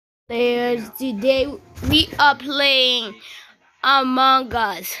players. Today we are playing Among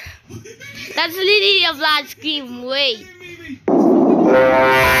Us. That's literally a flat screen. Wait.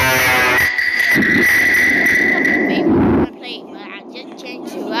 I play, but I just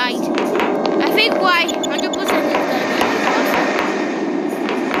changed it right. I think why 100% is gonna be awesome.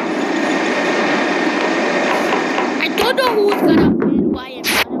 I don't know who's gonna win, why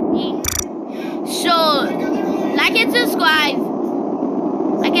it's gonna be. So like and subscribe,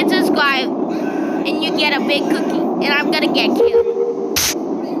 and you get a big cookie, and I'm gonna get killed.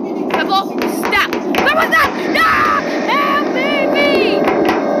 Purple, stop! Purple, stop! No! Help me!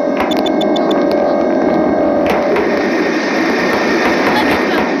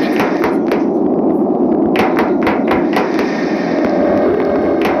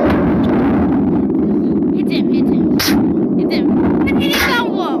 Hit him. Where did he come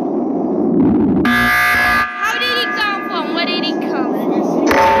from? How did he come from? Where did he come from?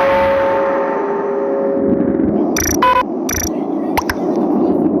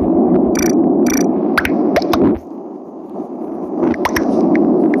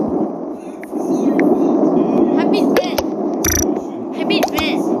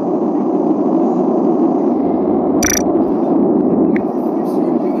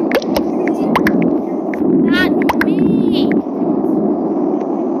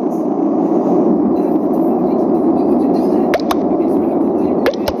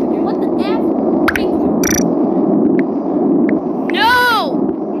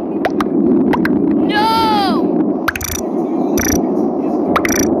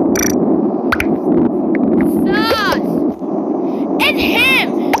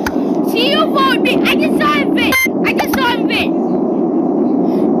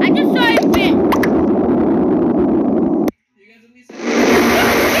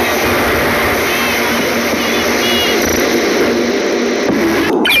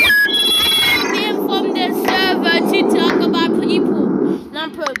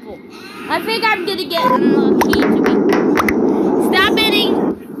 I think I'm gonna get unlucky to be. Stop hitting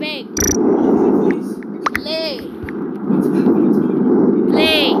fake.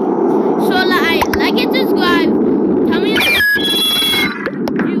 Play. So like and subscribe. Tell me to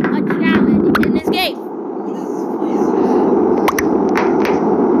do a challenge in this game.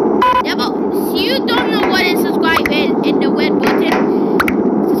 Yeah, but you don't know what is subscribe in the red button.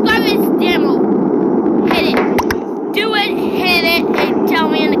 Subscribe is demo. Hit it. Do it, hit it, and tell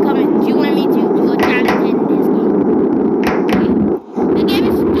me in the comments. Do you want me to do a challenge in this game? Okay. The game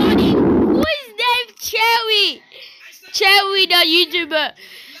is starting. Who is named Cherry? Cherry, the YouTuber.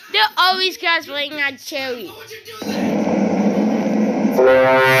 They're always cosplaying on Cherry.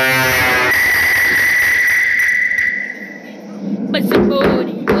 But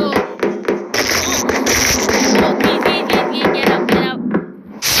somebody go. Oh, please, get up.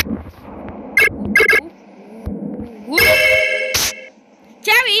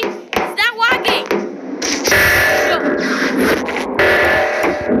 Cherry, it's not walking. No.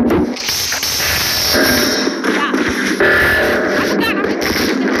 Stop.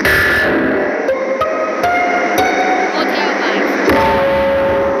 Oh, terrifying.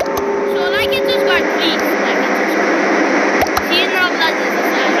 So like and subscribe, please. Like and subscribe. See you now, blood. This is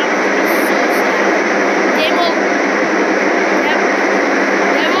so sad. Demo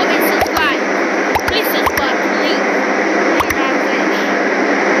is subscribe. Please subscribe, please.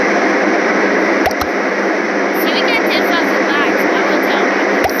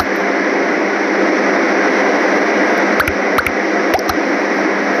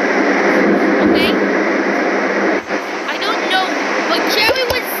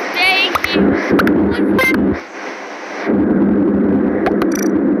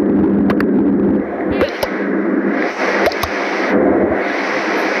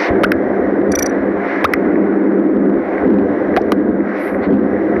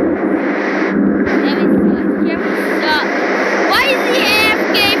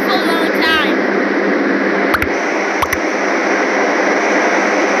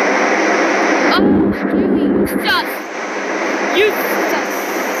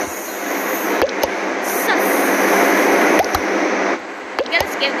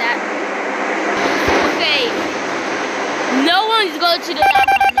 Skip that. Okay. No one's going to the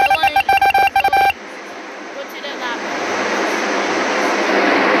lava. No one is go to the lava.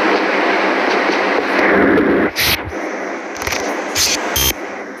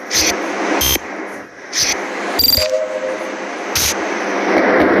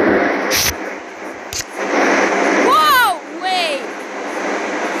 Whoa!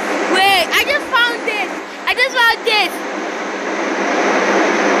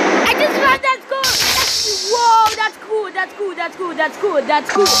 That's cool. I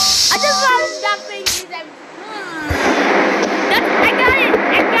just love that thing. I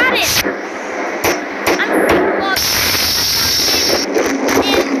got it. I'm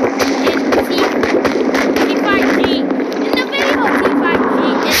T5G. In the video,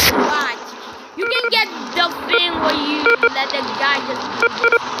 T5G is watch. You can get the thing where you let the guy just do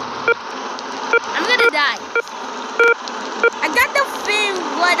this. I'm gonna die. I got the thing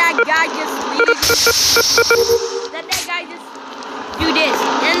where that guy just really let that guy just do this.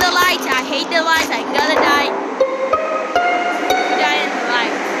 In the lights, I hate the lights. I gotta die. Die in the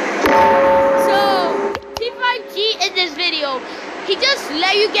lights. So T5G in this video, he just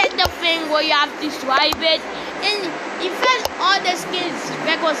let you get the thing where you have to swipe it, and he fed all the skins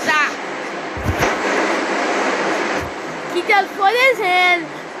back on side. He just put his hand.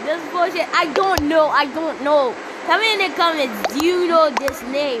 This bullshit. I don't know. Tell me in the comments. Do you know this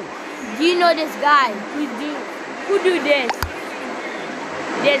name? Do you know this guy? Who do this?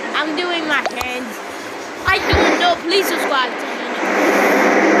 I'm doing my hands. I don't know. Please subscribe to me.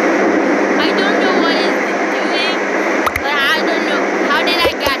 I don't know what it's doing, but I don't know. How did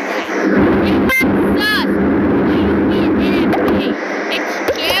I get that? It's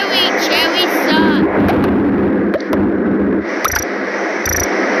cherry sauce.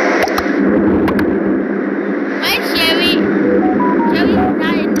 Where's Cherry? Cherry's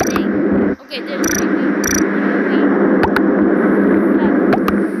not in the thing. Okay, there's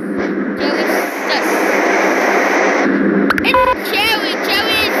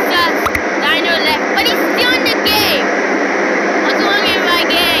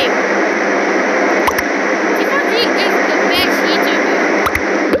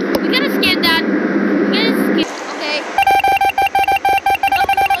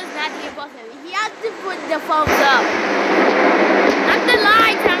the thumbs up. Not the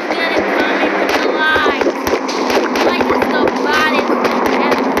lights, I'm gonna comment with the lights. Like is the baddest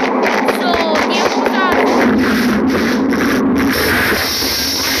ever. So here we go.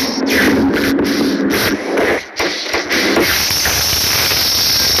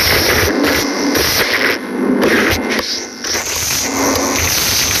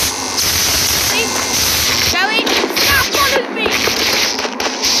 Joey, stop following me.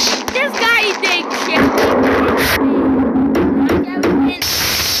 This guy is big shit.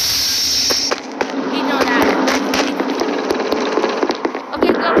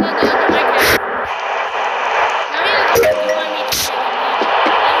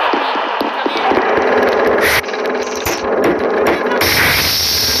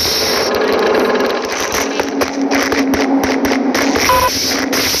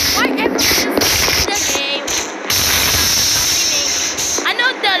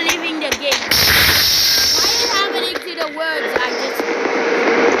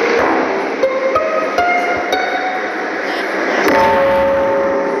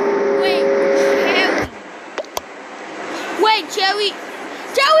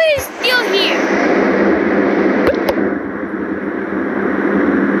 Joey is still here.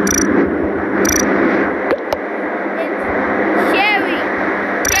 It's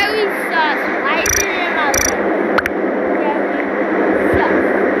Cherry sauce. Why is it in my mouth? Cherry sauce.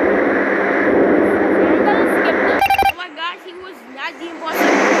 I'm gonna skip this. Oh my gosh, he was not the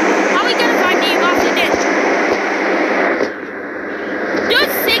imposter. How are we gonna find the imposter then?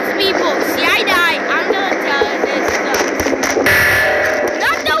 There's 6 people.